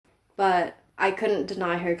but I couldn't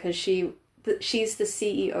deny her because she's the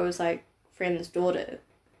CEO's, like, friend's daughter.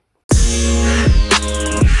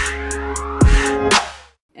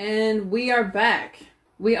 And we are back.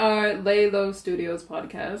 We are Lay Low Studios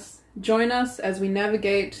podcast. Join us as we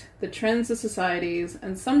navigate the trends of societies,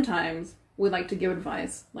 and sometimes we like to give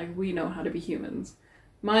advice, like we know how to be humans.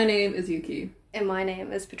 My name is Yuki. And my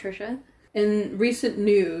name is Patricia. In recent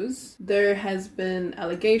news, there has been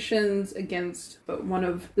allegations against one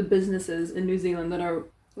of the businesses in New Zealand that are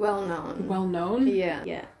well known.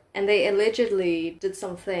 Yeah. And they allegedly did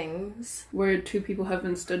some things where 2 people have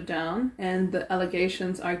been stood down, and the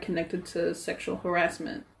allegations are connected to sexual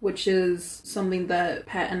harassment, which is something that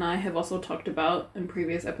Pat and I have also talked about in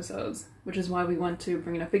previous episodes, which is why we want to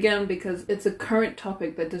bring it up again, because it's a current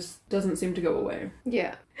topic that just doesn't seem to go away.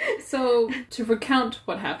 Yeah. So, to recount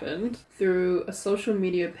what happened through a social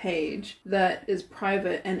media page that is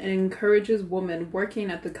private and it encourages women working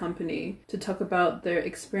at the company to talk about their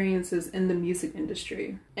experiences in the music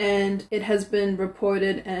industry. And it has been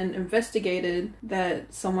reported and investigated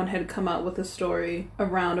that someone had come out with a story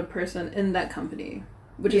around a person in that company,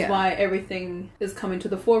 which is why everything is coming to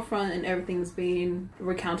the forefront and everything's being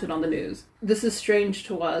recounted on the news. This is strange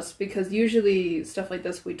to us because usually stuff like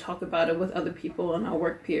this, we talk about it with other people and our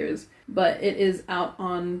work peers, but it is out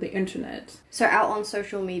on the internet. So out on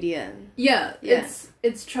social media. Yeah.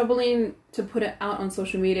 It's troubling to put it out on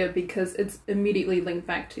social media because it's immediately linked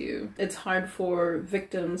back to you. It's hard for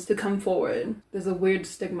victims to come forward. There's a weird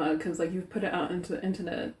stigma because, like, you've put it out into the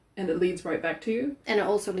internet and it leads right back to you. And it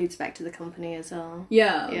also leads back to the company as well.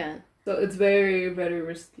 Yeah. Yeah. So it's very, very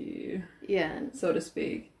risky. Yeah. So to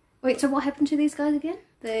speak. Wait, so what happened to these guys again?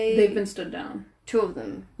 They've been stood down. 2 of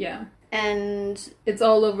them. Yeah. And it's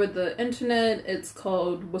all over the internet. It's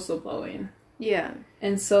called whistleblowing. Yeah.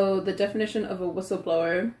 And so the definition of a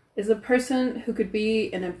whistleblower is a person who could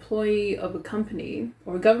be an employee of a company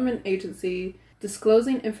or a government agency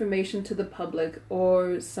disclosing information to the public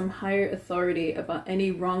or some higher authority about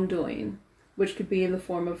any wrongdoing, which could be in the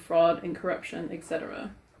form of fraud and corruption,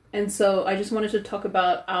 etc. And so I just wanted to talk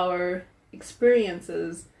about our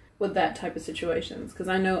experiences with that type of situations, because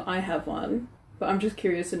I know I have one, but I'm just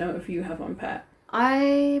curious to know if you have one, Pat.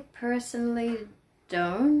 I personally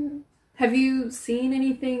don't. Have you seen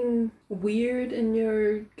anything weird in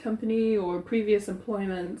your company or previous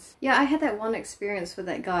employments? Yeah, I had that one experience with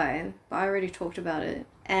that guy, but I already talked about it.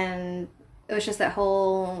 And it was just that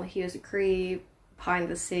whole, he was a creep, behind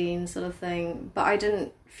the scenes sort of thing. But I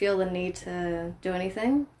didn't feel the need to do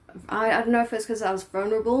anything. I don't know if it's because I was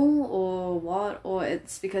vulnerable or what, or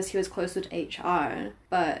it's because he was close with HR.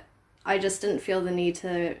 But I just didn't feel the need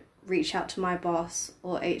to reach out to my boss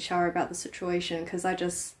or HR about the situation because I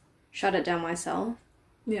just shut it down myself.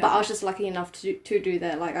 Yeah. But I was just lucky enough to do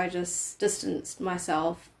that. Like, I just distanced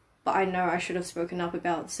myself. But I know I should have spoken up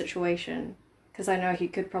about the situation because I know he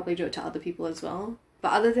could probably do it to other people as well.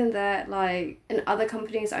 But other than that, like, in other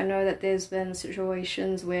companies, I know that there's been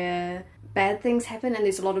situations where bad things happen and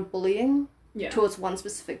there's a lot of bullying towards one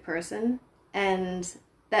specific person. And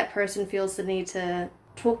that person feels the need to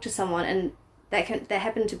talk to someone. And that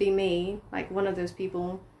happened to be me, like one of those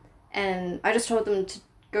people. And I just told them to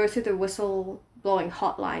go through the whistleblowing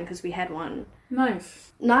hotline because we had one.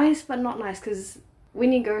 Nice, but not nice, because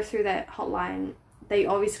when you go through that hotline, they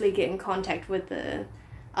obviously get in contact with the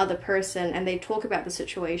other person and they talk about the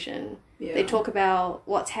situation. Yeah. They talk about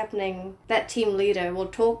what's happening. That team leader will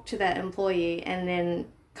talk to that employee and then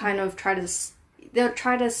kind of they'll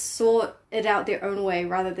try to sort it out their own way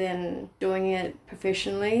rather than doing it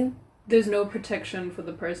professionally. There's no protection for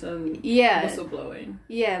the person whistleblowing.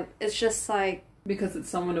 Yeah, it's just like... because it's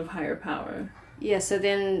someone of higher power. Yeah, so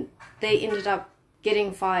then they ended up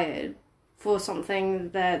getting fired for something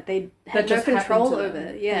that they had no control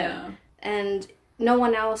over. Yeah. And no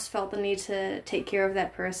one else felt the need to take care of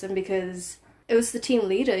that person because it was the team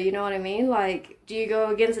leader, you know what I mean? Like, do you go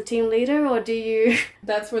against the team leader or do you...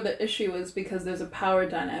 That's where the issue is, because there's a power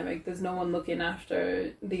dynamic. There's no one looking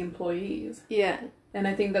after the employees. Yeah. And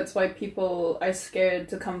I think that's why people are scared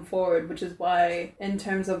to come forward, which is why, in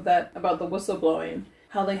terms of that, about the whistleblowing,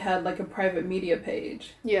 how they had, like, a private media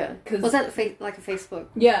page. Yeah. Was that like a Facebook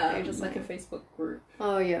page? Just like a Facebook group.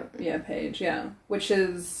 Oh, yeah. Yeah, page, yeah. Which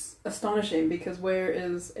is astonishing, because where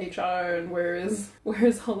is HR and where is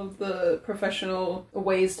all of the professional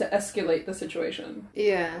ways to escalate the situation?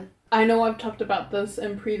 Yeah. I know I've talked about this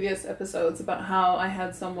in previous episodes, about how I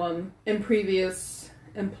had someone in previous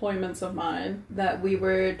employments of mine that we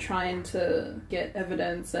were trying to get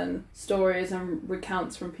evidence and stories and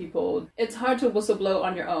recounts from people. It's hard to whistleblow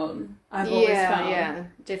on your own, I've always found. Yeah,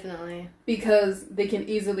 definitely. Because they can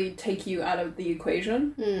easily take you out of the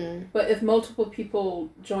equation. But if multiple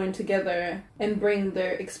people join together and bring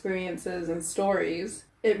their experiences and stories,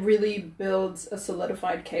 it really builds a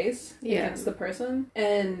solidified case against the person.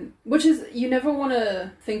 And which is, you never want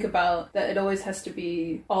to think about that it always has to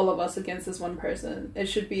be all of us against this one person. It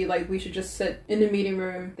should be like we should just sit in the meeting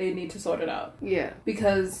room, they need to sort it out. Yeah.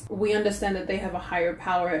 Because we understand that they have a higher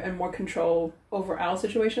power and more control over our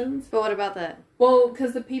situations. But what about that? Well,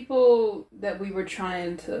 because the people that we were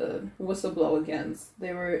trying to whistleblow against,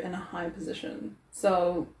 they were in a high position.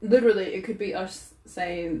 So, literally, it could be us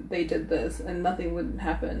saying they did this and nothing would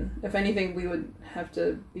happen. If anything, we would have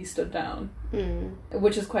to be stood down,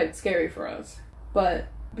 which is quite scary for us. But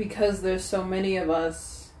because there's so many of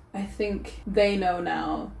us, I think they know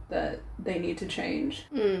now that they need to change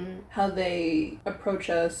how they approach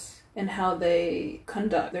us and how they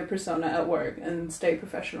conduct their persona at work and stay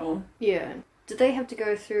professional. Yeah. Did they have to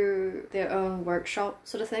go through their own workshop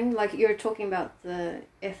sort of thing? Like, you're talking about the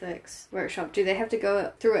ethics workshop. Do they have to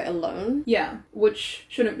go through it alone? Yeah, which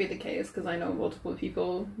shouldn't be the case, because I know multiple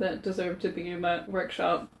people that deserve to be in that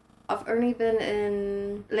workshop. I've only been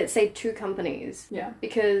in, let's say, 2 companies. Yeah.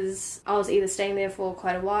 Because I was either staying there for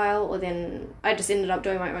quite a while, or then I just ended up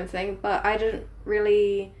doing my own thing. But I didn't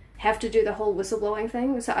really have to do the whole whistleblowing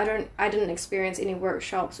thing, so I didn't experience any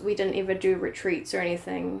workshops. We didn't ever do retreats or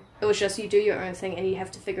anything. It was just you do your own thing and you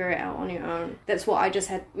have to figure it out on your own. That's what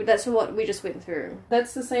we just went through.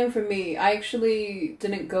 That's the same for me. I actually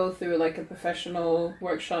didn't go through like a professional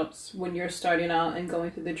workshops when you're starting out and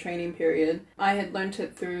going through the training period. I had learned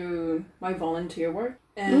it through my volunteer work.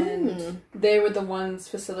 And they were the ones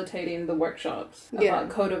facilitating the workshops about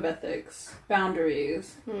code of ethics,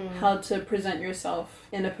 boundaries, how to present yourself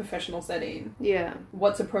in a professional setting. Yeah.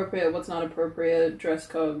 What's appropriate, what's not appropriate, dress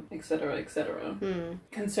code, etc., etc.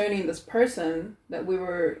 Concerning this person that we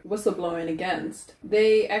were whistleblowing against,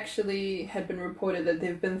 they actually had been reported that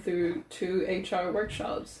they've been through 2 HR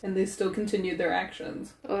workshops and they still continued their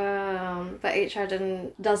actions. But HR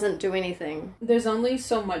doesn't do anything. There's only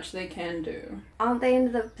so much they can do. Aren't they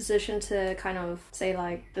in the position to kind of say,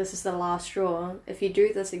 like, this is the last straw? If you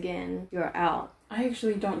do this again, you're out. I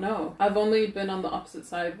actually don't know. I've only been on the opposite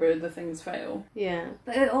side where the things fail. Yeah.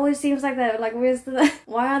 But it always seems like that. Like,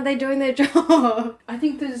 why aren't they doing their job? I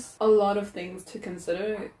think there's a lot of things to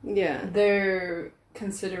consider. Yeah. They're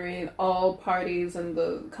considering all parties in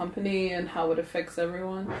the company and how it affects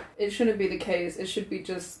everyone. It shouldn't be the case. It should be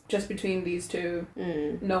just between these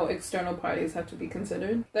 2. No external parties have to be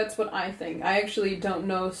considered. That's what I think. I actually don't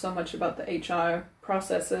know so much about the HR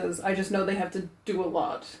processes. I just know they have to do a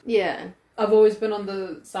lot. Yeah. I've always been on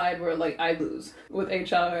the side where, like, I lose with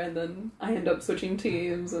HR and then I end up switching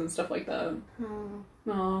teams and stuff like that.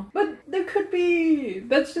 Oh. But there could be.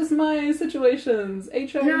 That's just my situations.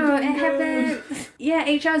 HR doing good. Yeah,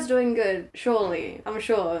 HR's doing good, surely. I'm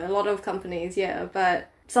sure. A lot of companies, yeah. But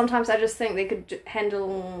sometimes I just think they could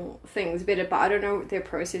handle things better, but I don't know their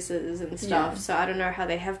processes and stuff, so I don't know how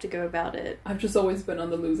they have to go about it. I've just always been on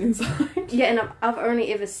the losing side. Yeah, and I've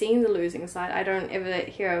only ever seen the losing side. I don't ever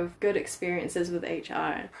hear of good experiences with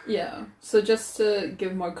HR. Yeah. So just to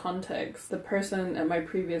give more context, the person at my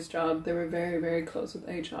previous job, they were very, very close with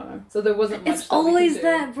HR. So there wasn't much. It's always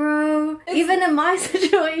that, bro. Even in my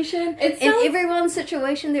situation, in everyone's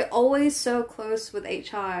situation, they're always so close with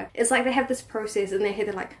HR. It's like they have this process in their head.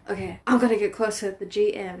 They're like, okay, I'm gonna get close to the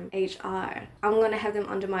GM, HR. I'm gonna have them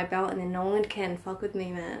under my belt and then no one can fuck with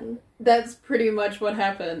me, man. That's pretty much what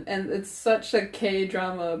happened, and it's such a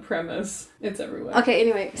K-drama premise. It's everywhere. Okay,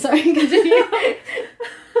 anyway, sorry, continue.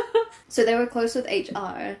 So they were close with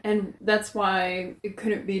HR. And that's why it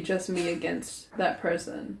couldn't be just me against that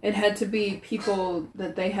person. It had to be people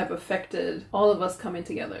that they have affected, all of us coming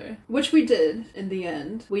together. Which we did, in the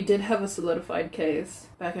end. We did have a solidified case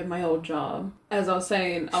back at my old job. As I was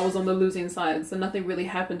saying, I was on the losing side, so nothing really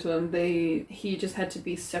happened to him. He just had to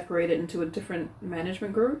be separated into a different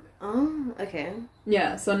management group. Oh, okay.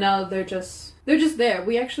 Yeah, so now they're just there.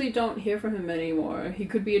 We actually don't hear from him anymore. He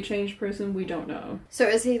could be a changed person, we don't know. So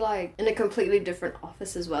is he, like, in a completely different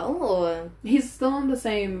office as well, or...? He's still on the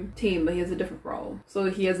same team, but he has a different role. So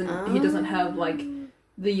he doesn't have, like,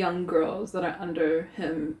 the young girls that are under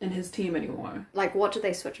him in his team anymore. Like, what did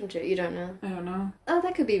they switch him to? You don't know? I don't know. Oh,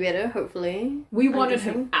 that could be better, hopefully. We wanted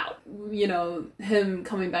him out. you know, him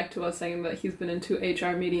coming back to us saying that he's been in 2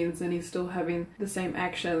 HR meetings and he's still having the same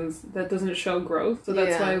actions, that doesn't show growth. So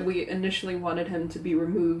that's why we initially wanted him to be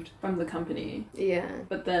removed from the company. Yeah.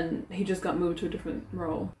 But then he just got moved to a different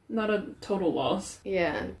role. Not a total loss.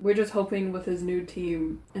 Yeah. We're just hoping with his new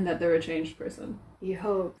team and that they're a changed person. You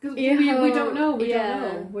hope. Because we don't know. We don't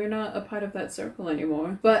know. We're not a part of that circle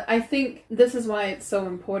anymore. But I think this is why it's so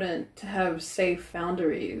important to have safe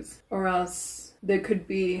boundaries, or else there could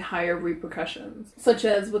be higher repercussions. Such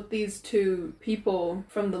as with these 2 people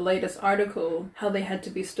from the latest article, how they had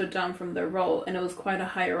to be stood down from their role, and it was quite a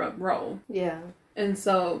higher up role. Yeah. And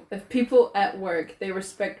so, if people at work, they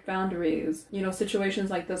respect boundaries, you know, situations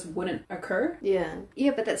like this wouldn't occur. Yeah.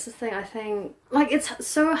 Yeah, but that's the thing, I think, like, it's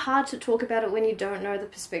so hard to talk about it when you don't know the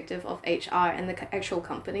perspective of HR and the actual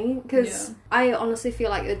company, because I honestly feel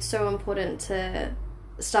like it's so important to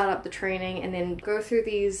start up the training and then go through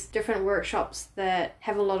these different workshops that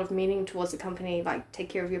have a lot of meaning towards the company, like take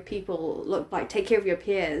care of your people, take care of your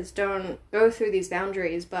peers, don't go through these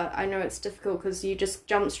boundaries. But I know it's difficult because you just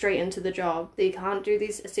jump straight into the job, that you can't do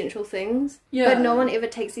these essential things. But no one ever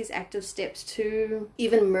takes these active steps to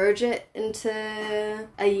even merge it into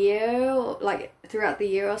a year, like throughout the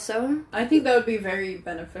year or so. I think that would be very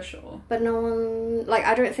beneficial. But no one, like,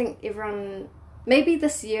 I don't think everyone... Maybe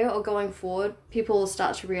this year or going forward, people will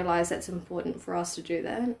start to realise that's important for us to do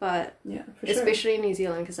that. But yeah, especially in New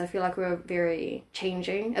Zealand, because I feel like we're a very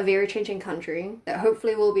changing country, that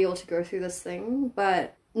hopefully we'll be able to go through this thing.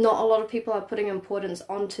 But not a lot of people are putting importance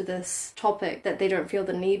onto this topic, that they don't feel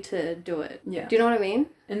the need to do it. Yeah. Do you know what I mean?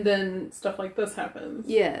 And then stuff like this happens.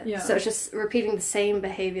 Yeah. So it's just repeating the same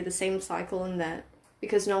behaviour, the same cycle in that.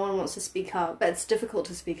 Because no one wants to speak up. But it's difficult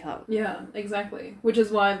to speak up. Yeah, exactly. Which is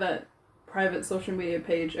why that private social media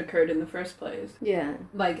page occurred in the first place. Yeah.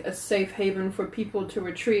 Like a safe haven for people to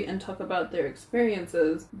retreat and talk about their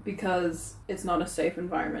experiences, because it's not a safe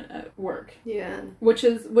environment at work. Yeah. Which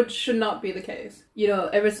should not be the case. You know,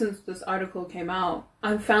 ever since this article came out,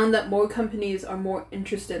 I've found that more companies are more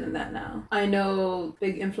interested in that now. I know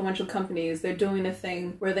big influential companies, they're doing a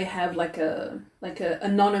thing where they have like a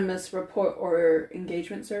anonymous report or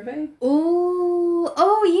engagement survey. Ooh,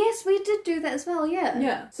 oh yes, we did do that as well, yeah.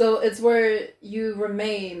 Yeah. So it's where you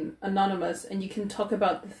remain anonymous and you can talk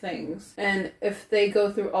about the things. And if they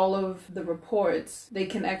go through all of the reports, they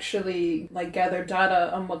can actually like gather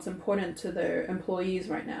data on what's important to their employees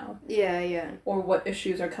right now. Yeah, yeah. Or what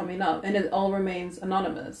issues are coming up. And it all remains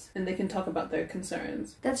anonymous and they can talk about their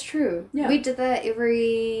concerns. That's true. Yeah. We did that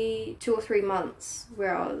every 2 or 3 months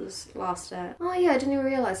where I was last at. Oh yeah, I didn't even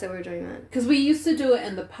realise that we were doing that. Because we used to do it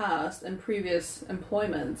in the past, in previous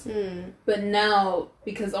employments. But now,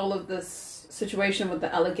 because all of this situation with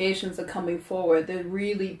the allegations are coming forward, they're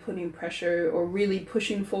really putting pressure or really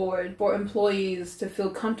pushing forward for employees to feel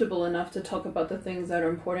comfortable enough to talk about the things that are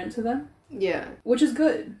important to them. Yeah. Which is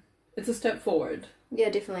good. It's a step forward. Yeah,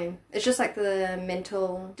 definitely. It's just like the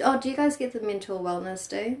mental... Oh, do you guys get the mental wellness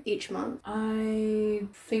day each month? I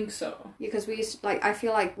think so. Because we used to, like, I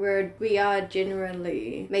feel like we are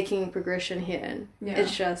generally making progression here. Yeah. It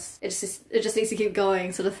just needs to keep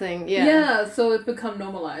going, sort of thing. Yeah. Yeah, so it become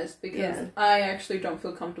normalized because Yeah. I actually don't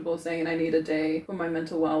feel comfortable saying I need a day for my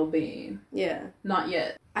mental well-being. Yeah. Not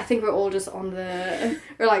yet. I think we're all just on the...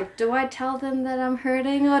 We're like, do I tell them that I'm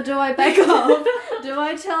hurting or do I back off? Do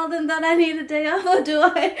I tell them that I need a day off or do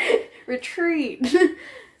I retreat?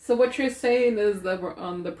 So what you're saying is that we're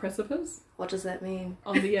on the precipice? What does that mean?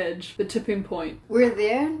 On the edge. The tipping point. We're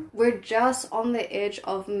there. We're just on the edge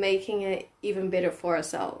of making it even better for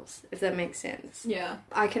ourselves, if that makes sense. Yeah.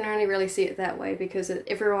 I can only really see it that way because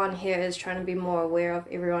everyone here is trying to be more aware of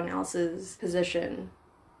everyone else's position.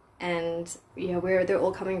 And yeah, where they're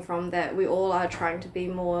all coming from, that we all are trying to be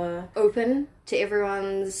more open to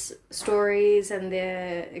everyone's stories and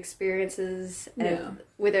their experiences, and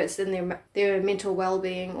whether it's in their mental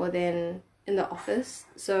well-being or then in the office.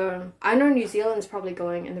 So I know New Zealand's probably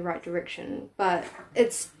going in the right direction, but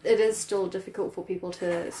it is still difficult for people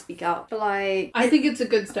to speak up. But like, I think it's a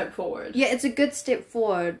good step forward. Yeah, it's a good step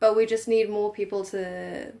forward, but we just need more people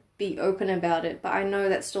to be open about it. But I know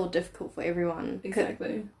that's still difficult for everyone.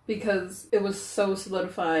 Exactly. Because it was so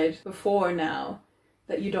solidified before now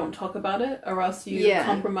that you don't talk about it, or else you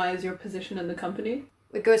compromise your position in the company.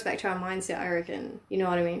 It goes back to our mindset, I reckon. You know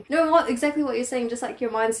what I mean? No, exactly what you're saying. Just like your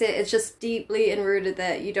mindset, it's just deeply enrooted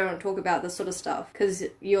that you don't talk about this sort of stuff because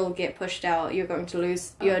you'll get pushed out. You're going to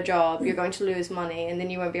lose your job. You're going to lose money, and then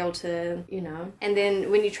you won't be able to, you know. And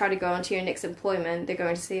then when you try to go into your next employment, they're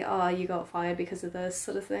going to say, "Oh, you got fired because of this,"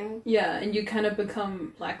 sort of thing. Yeah, and you kind of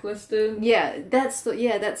become blacklisted. Yeah, that's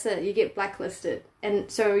it. You get blacklisted.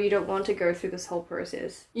 And so you don't want to go through this whole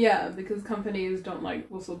process. Yeah, because companies don't like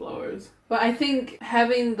whistleblowers. But I think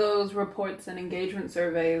having those reports and engagement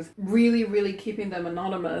surveys, really, really keeping them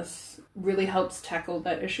anonymous, really helps tackle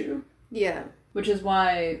that issue. Yeah. Which is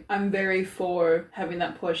why I'm very for having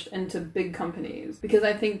that pushed into big companies. Because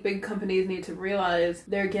I think big companies need to realize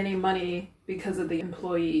they're getting money because of the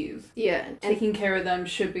employees. Yeah. Taking care of them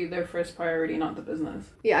should be their first priority, not the business.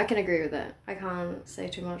 Yeah, I can agree with that. I can't say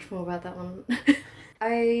too much more about that one.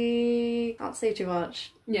 I can't say too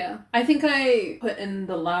much. Yeah. I think I put in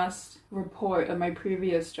the last report of my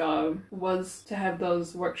previous job was to have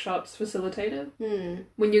those workshops facilitated.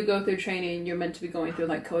 When you go through training, you're meant to be going through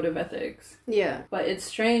like code of ethics. Yeah. But it's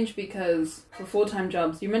strange because for full-time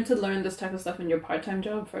jobs, you're meant to learn this type of stuff in your part-time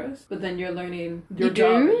job first, but then you're learning your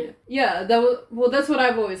job. Do? Yeah, that's what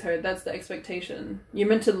I've always heard. That's the expectation. You're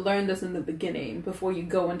meant to learn this in the beginning before you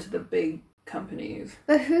go into the big companies.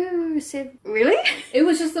 But who said... Really? It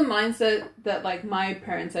was just the mindset that like my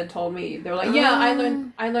parents had told me. They were like, yeah,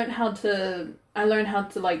 I learned how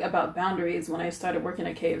to like about boundaries when I started working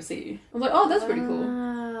at KFC. I was like, oh, that's pretty cool.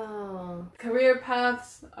 Wow. Career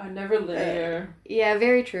paths are never linear. Yeah,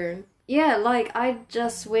 very true. Yeah, like I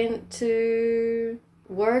just went to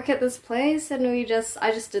work at this place and I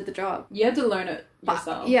just did the job. You had to learn it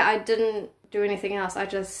yourself. Yeah, I didn't do anything else. I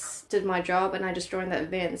just did my job and I just joined the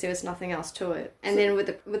events. There was nothing else to it. And then with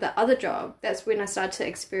the other job, that's when I started to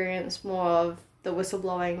experience more of the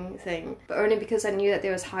whistleblowing thing, but only because I knew that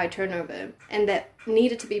there was high turnover and that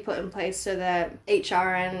needed to be put in place so that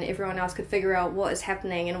HR and everyone else could figure out what is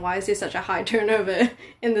happening and why is there such a high turnover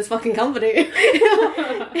in this fucking company.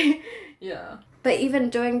 Yeah. But even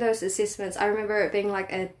doing those assessments, I remember it being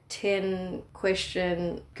like a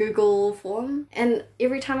 10-question Google form. And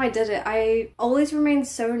every time I did it, I always remained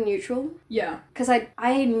so neutral. Yeah. Because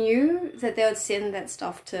I knew that they would send that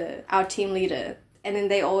stuff to our team leader. And then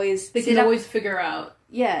they can always figure out.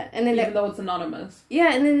 Yeah. And then even though it's anonymous.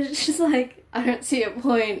 Yeah, and then it's just like, I don't see a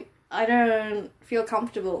point. I don't feel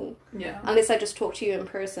comfortable. Yeah. Unless I just talk to you in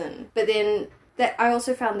person. But then... that I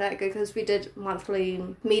also found that good because we did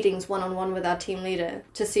monthly meetings one-on-one with our team leader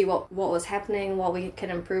to see what was happening, what we can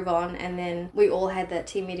improve on, and then we all had that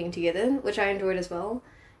team meeting together, which I enjoyed as well.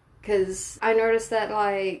 Because I noticed that,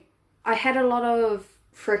 like, I had a lot of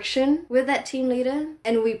friction with that team leader,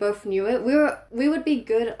 and we both knew it. We would be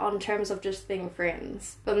good on terms of just being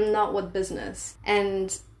friends, but not with business.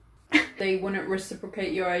 And... they wouldn't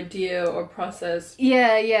reciprocate your idea or process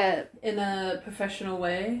yeah in a professional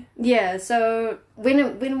way. Yeah, so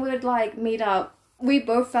when we'd like meet up, we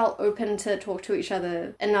both felt open to talk to each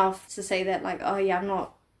other enough to say that like, oh yeah, I'm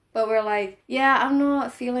not, but we're like, yeah, I'm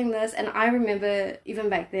not feeling this. And I remember even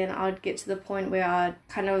back then I'd get to the point where I'd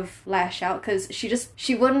kind of lash out because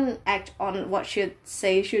she wouldn't act on what she'd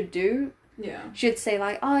say she'd do. Yeah. She'd say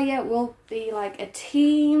like, oh yeah, we'll be like a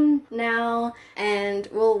team now and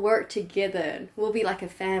we'll work together. We'll be like a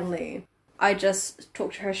family. I just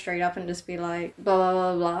talk to her straight up and just be like, blah, blah,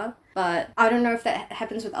 blah, blah. But I don't know if that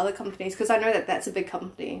happens with other companies because I know that that's a big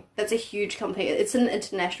company. That's a huge company. It's an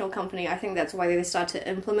international company. I think that's why they start to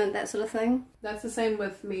implement that sort of thing. That's the same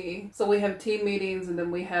with me. So we have team meetings and then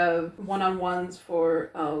we have one-on-ones for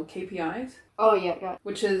KPIs. Oh, yeah.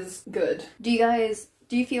 Which is good. Do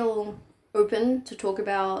you feel... open to talk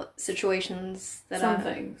about situations that some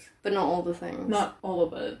things, but not all the things. Not all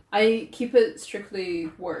of it. I keep it strictly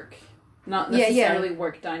work, not necessarily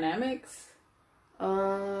work dynamics.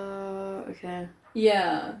 Okay.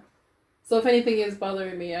 Yeah. So if anything is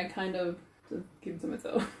bothering me, I kind of just keep it to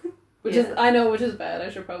myself. Which is bad. I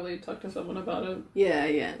should probably talk to someone about it.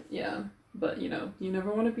 Yeah. But, you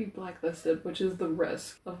never want to be blacklisted, which is the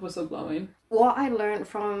risk of whistleblowing. What I learned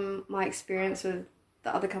from my experience with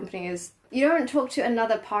the other company is you don't talk to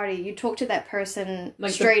another party, you talk to that person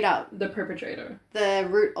like straight up. The perpetrator. The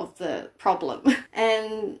root of the problem.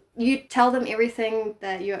 And you tell them everything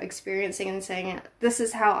that you're experiencing and saying, this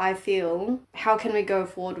is how I feel. How can we go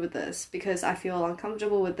forward with this? Because I feel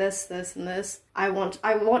uncomfortable with this, this, and this. I want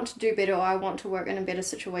to do better, or I want to work in a better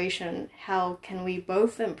situation. How can we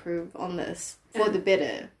both improve on this for the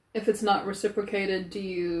better? If it's not reciprocated, do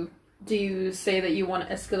you say that you want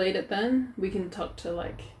to escalate it then? We can talk to,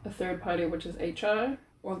 like, a third party, which is HR,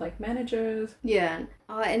 or, like, managers. Yeah.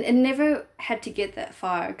 And never had to get that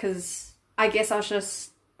far, because I guess I was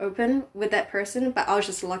just open with that person, but I was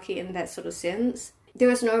just lucky in that sort of sense. There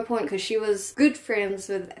was no point, because she was good friends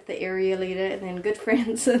with the area leader, and then good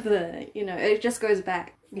friends with it just goes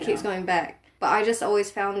back. It keeps going back. But I just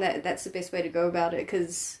always found that that's the best way to go about it,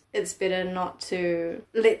 because it's better not to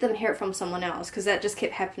let them hear it from someone else, because that just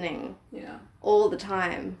kept happening all the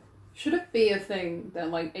time. Should it be a thing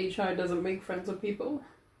that, like, HR doesn't make friends with people?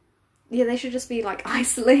 Yeah, they should just be, like,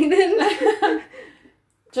 isolated.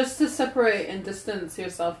 Just to separate and distance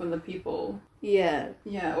yourself from the people. Yeah.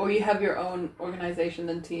 Yeah, or you have your own organization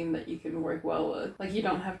and team that you can work well with. Like, you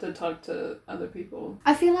don't have to talk to other people.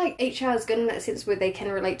 I feel like HR is good in that sense where they can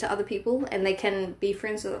relate to other people and they can be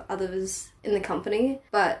friends with others in the company,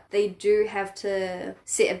 but they do have to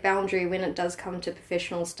set a boundary when it does come to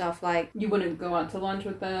professional stuff, like... You wouldn't go out to lunch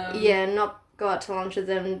with them. Yeah, not go out to lunch with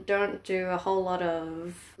them. Don't do a whole lot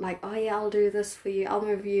of, like, oh yeah, I'll do this for you, I'll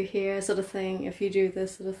move you here sort of thing if you do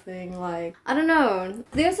this sort of thing. Like, I don't know.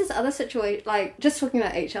 There's this other situation, like, just talking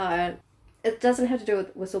about HR, it doesn't have to do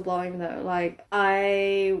with whistleblowing though. Like,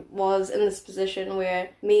 I was in this position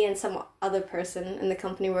where me and some other person in the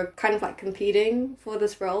company were kind of like competing for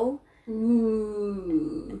this role.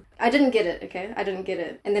 Ooh. I didn't get it, okay? I didn't get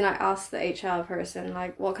it. And then I asked the HR person,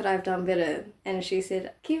 like, what could I have done better? And she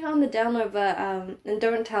said, keep it on the down low, but, and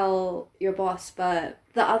don't tell your boss, but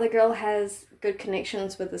the other girl has good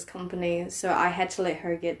connections with this company, so I had to let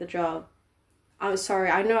her get the job. I'm sorry,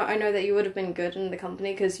 I know that you would have been good in the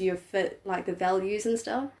company because you fit, like, the values and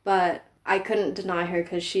stuff, but I couldn't deny her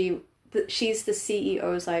because she's the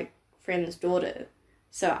CEO's, like, friend's daughter,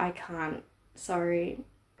 so I can't. Sorry.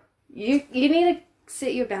 You need to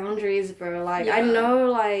set your boundaries, bro. Like, yeah. I know,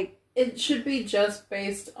 like... It should be just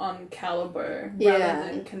based on caliber yeah. rather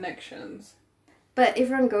than connections. But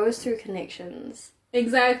everyone goes through connections.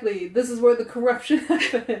 Exactly. This is where the corruption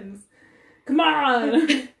happens. Come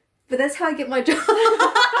on! But that's how I get my job.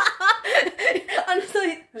 I'm just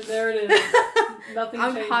like... And there it is. Nothing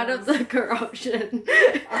I'm changes. part of the corruption.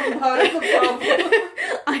 I'm part of the problem.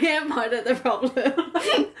 I am part of the problem.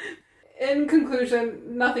 In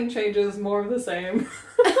conclusion, nothing changes, more of the same.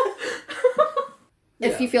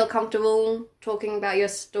 If you feel comfortable talking about your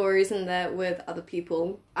stories and that with other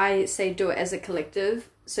people, I say do it as a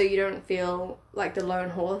collective so you don't feel like the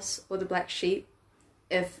lone horse or the black sheep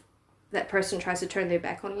if that person tries to turn their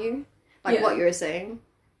back on you. Like what you're saying.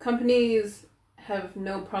 Companies have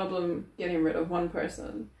no problem getting rid of one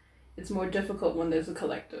person. It's more difficult when there's a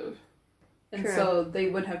collective. And True. So they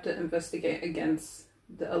would have to investigate against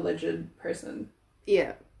the alleged person.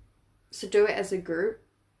 Yeah. So do it as a group.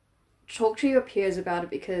 Talk to your peers about it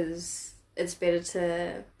because it's better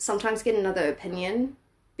to sometimes get another opinion.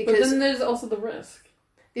 Because but then there's also the risk.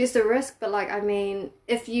 There's the risk, but like, I mean,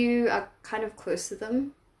 if you are kind of close to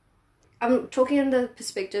them, I'm talking in the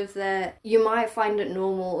perspective that you might find it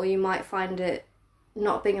normal or you might find it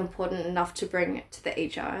not being important enough to bring it to the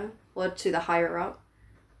HR or to the higher up,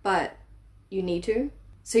 but you need to.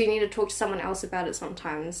 So you need to talk to someone else about it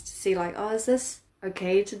sometimes to see like, oh, is this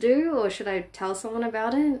okay to do or should I tell someone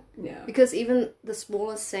about it? Yeah. Because even the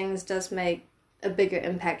smallest things does make a bigger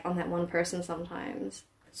impact on that one person sometimes.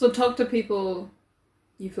 So talk to people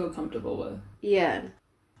you feel comfortable with. Yeah.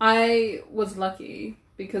 I was lucky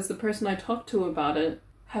because the person I talked to about it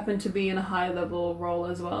happened to be in a high level role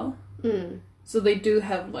as well. Mm. So they do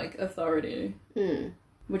have like authority. Mm.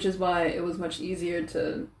 Which is why it was much easier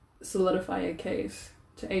to solidify a case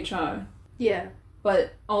to HR. Yeah.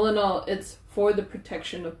 But all in all, it's for the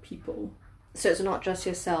protection of people. So it's not just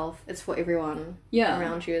yourself, it's for everyone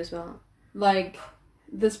around you as well. Like,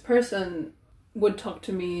 this person would talk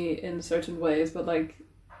to me in certain ways, but like,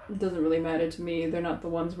 it doesn't really matter to me. They're not the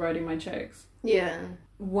ones writing my checks. Yeah.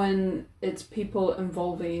 When it's people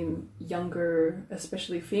involving younger,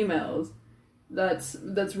 especially females, that's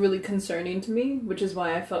really concerning to me, which is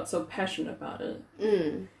why I felt so passionate about it.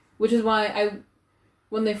 Mm. Which is why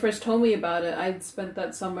when they first told me about it, I'd spent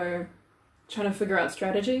that summer trying to figure out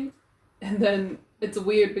strategy. And then it's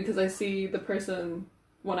weird because I see the person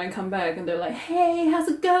when I come back and they're like, hey, how's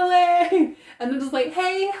it going? And I'm just like,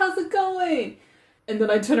 hey, how's it going? And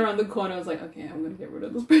then I turn around the corner, I was like, okay, I'm gonna get rid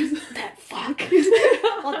of this person. That fuck?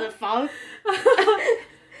 What the fuck?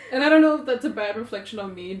 And I don't know if that's a bad reflection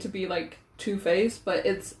on me to be like two-faced, but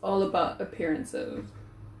it's all about appearances.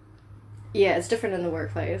 Yeah, it's different in the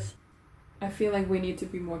workplace. I feel like we need to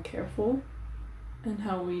be more careful in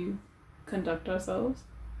how we conduct ourselves.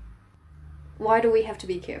 Why do we have to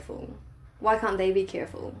be careful? Why can't they be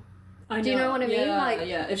careful? Do you know what I mean? Like,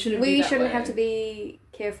 it shouldn't we be that shouldn't way. have to be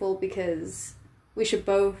careful because we should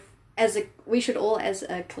all as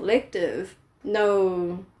a collective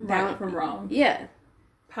know right from wrong. Yeah.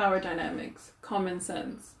 Power dynamics, common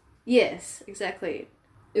sense. Yes, exactly.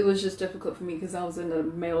 It was just difficult for me because I was in a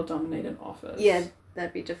male-dominated office. Yeah,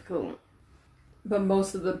 that'd be difficult. But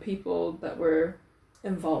most of the people that were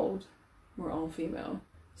involved were all female.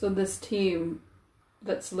 So this team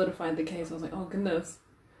that solidified the case, I was like, oh goodness,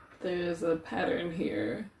 there's a pattern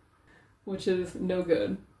here, which is no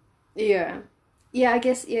good. Yeah. Yeah, I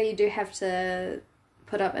guess, yeah, you do have to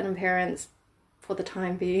put up an appearance for the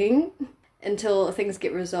time being until things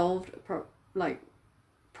get resolved,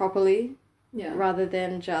 properly, Yeah. rather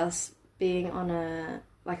than just being on a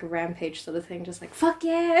rampage sort of thing, just like, fuck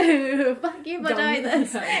you! Fuck you for doing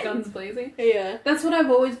this! Yeah, guns blazing. Yeah. That's what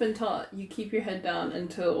I've always been taught. You keep your head down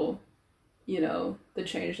until, the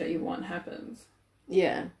change that you want happens.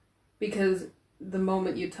 Yeah. Because the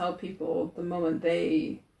moment you tell people, the moment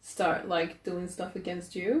they start, doing stuff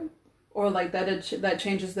against you, or, that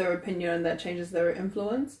changes their opinion, that changes their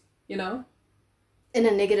influence, In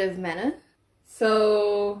a negative manner?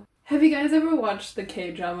 So, have you guys ever watched the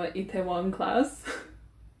K-drama Itaewon Class?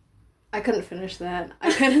 I couldn't finish that.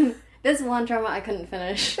 There's one drama I couldn't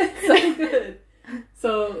finish. So good.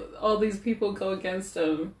 So, all these people go against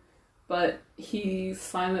him, but he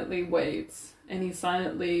silently waits, and he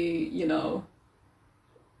silently,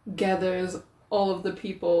 gathers all of the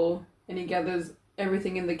people, and he gathers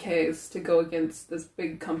everything in the case to go against this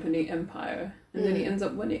big company empire, and then he ends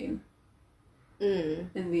up winning. In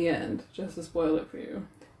the end, just to spoil it for you.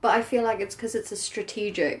 But I feel like it's because it's a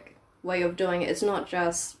strategic way of doing it. It's not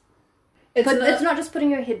just... It's not just putting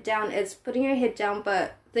your head down. It's putting your head down,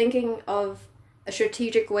 but thinking of a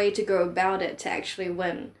strategic way to go about it to actually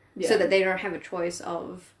win. Yeah. So that they don't have a choice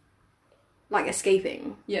of,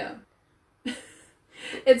 escaping. Yeah.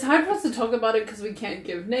 It's hard for us to talk about it because we can't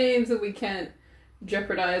give names and we can't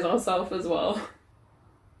jeopardize ourselves as well.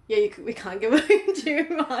 Yeah, we can't give away too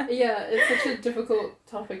much. Yeah, it's such a difficult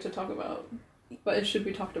topic to talk about. But it should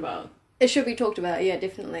be talked about. It should be talked about, yeah,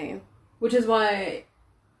 definitely. Which is why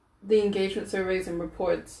the engagement surveys and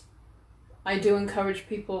reports, I do encourage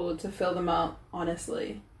people to fill them out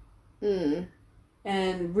honestly.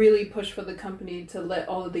 And really push for the company to let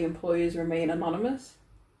all of the employees remain anonymous.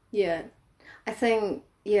 Yeah. I think,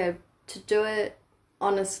 to do it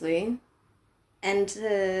honestly and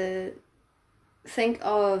to think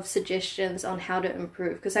of suggestions on how to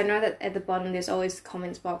improve. Because I know that at the bottom there's always the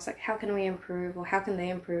comments box, how can we improve or how can they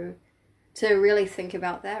improve? To really think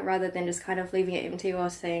about that rather than just kind of leaving it empty or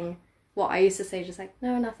saying what I used to say, just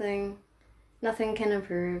no, nothing can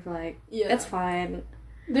improve, it's fine.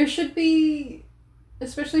 There should be,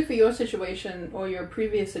 especially for your situation or your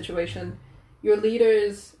previous situation, your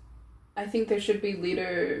leaders, I think there should be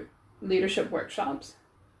leadership workshops.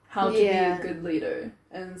 How to be a good leader.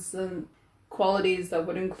 And some qualities that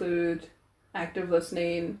would include active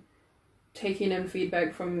listening, taking in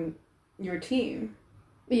feedback from your team.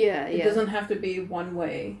 Yeah. It doesn't have to be one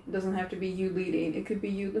way. It doesn't have to be you leading. It could be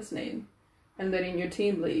you listening and letting your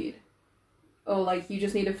team lead. Oh, you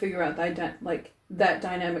just need to figure out that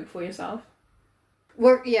dynamic for yourself.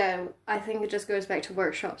 I think it just goes back to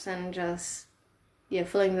workshops and just,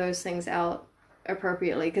 filling those things out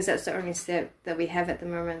appropriately, because that's the only step that we have at the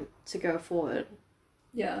moment to go forward.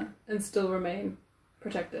 Yeah, and still remain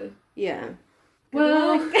protected. Yeah. Good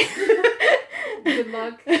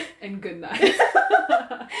luck and good night.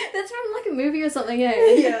 That's from a movie or something,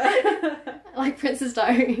 eh? Yeah. Like Princess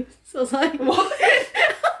Diaries. So it's what?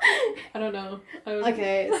 I don't know.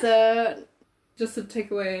 Okay, so just to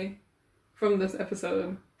take away from this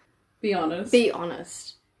episode, be honest. Be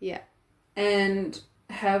honest. Yeah. And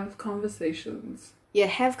have conversations. Yeah,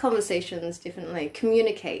 have conversations, definitely.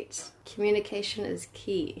 Communicate. Communication is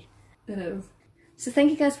key. It is. So thank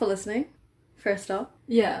you guys for listening, first off.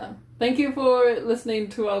 Yeah. Thank you for listening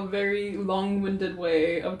to our very long-winded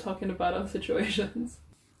way of talking about our situations.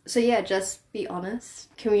 So yeah, just be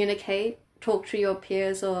honest. Communicate. Talk to your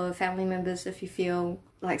peers or family members if you feel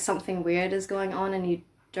like something weird is going on and you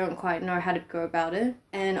don't quite know how to go about it.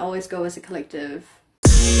 And always go as a collective.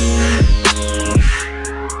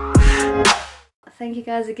 Thank you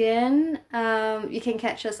guys again. You can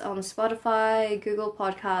catch us on Spotify, Google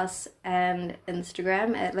Podcasts, and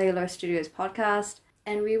Instagram at Laylo Studios Podcast.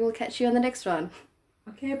 And we will catch you on the next one.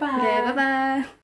 Okay, bye. Okay, bye-bye.